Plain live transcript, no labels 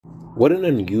What an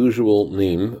unusual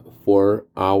name for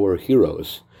our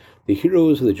heroes. The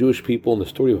heroes of the Jewish people in the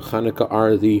story of Hanukkah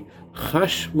are the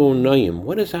Hasmoneans.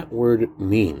 What does that word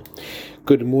mean?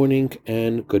 Good morning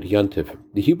and good Yantiv.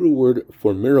 The Hebrew word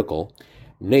for miracle,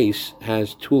 nes,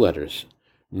 has two letters.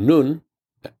 Nun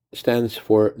stands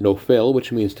for nofel,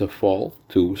 which means to fall,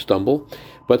 to stumble.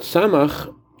 But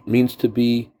samach means to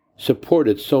be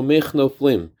supported. Somech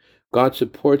noflim. God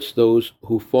supports those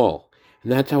who fall.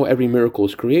 And that's how every miracle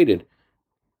is created.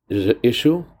 There's an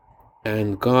issue,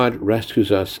 and God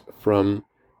rescues us from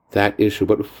that issue.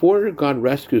 But before God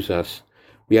rescues us,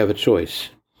 we have a choice.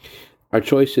 Our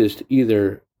choice is to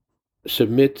either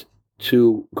submit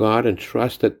to God and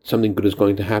trust that something good is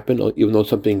going to happen, even though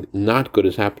something not good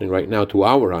is happening right now, to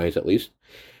our eyes at least,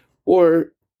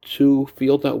 or to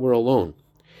feel that we're alone.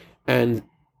 And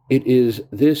it is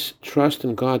this trust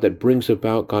in God that brings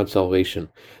about God's salvation.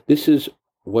 This is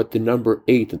what the number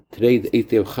 8, today the 8th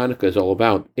day of Hanukkah, is all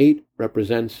about. 8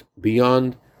 represents,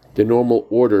 beyond the normal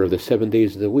order of the 7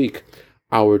 days of the week,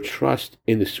 our trust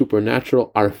in the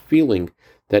supernatural, our feeling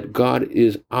that God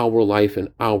is our life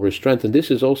and our strength. And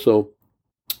this is also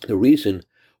the reason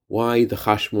why the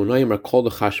Hasmoneans are called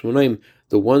the Hasmoneans,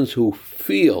 the ones who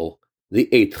feel the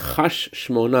 8th, Chash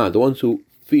Shmona, the ones who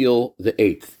feel the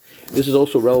 8th. This is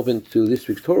also relevant to this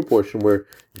week's Torah portion, where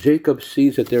Jacob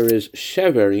sees that there is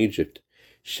shever in Egypt.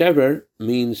 Shever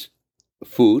means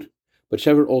food, but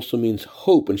shever also means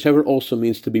hope, and shever also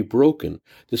means to be broken.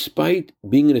 Despite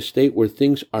being in a state where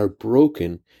things are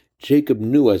broken, Jacob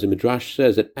knew, as the Midrash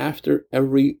says, that after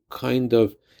every kind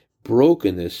of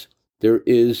brokenness, there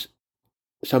is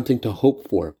something to hope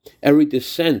for. Every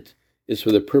descent is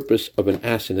for the purpose of an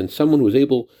ascent, and someone who is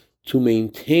able to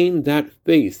maintain that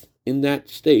faith in that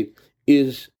state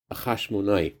is a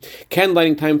Hashmonai.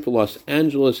 Candlelighting time for Los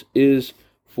Angeles is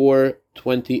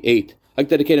 4:28. I'd like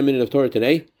to dedicate a minute of Torah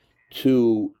today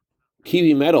to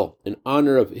Kiwi Metal in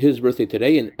honor of his birthday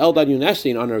today, and Eldad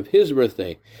Yunesi in honor of his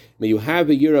birthday. May you have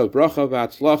a year of bracha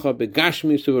v'atzlacha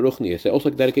begashmi suvaruchnius. I also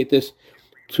like to dedicate this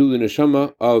to the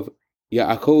neshama of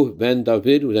Yaakov ben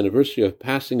David, whose anniversary of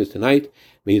passing is tonight.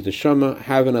 May his neshama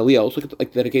have an aliyah. I also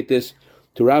like to dedicate this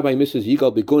to Rabbi and Mrs.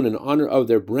 Yigal Bigun in honor of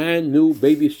their brand new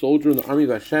baby soldier in the army of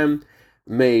Hashem.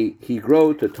 May he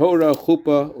grow to Torah,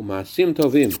 Chuppah, U'Maasim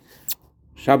Tovim.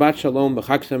 Shabbat Shalom,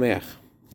 B'Chag Sameach.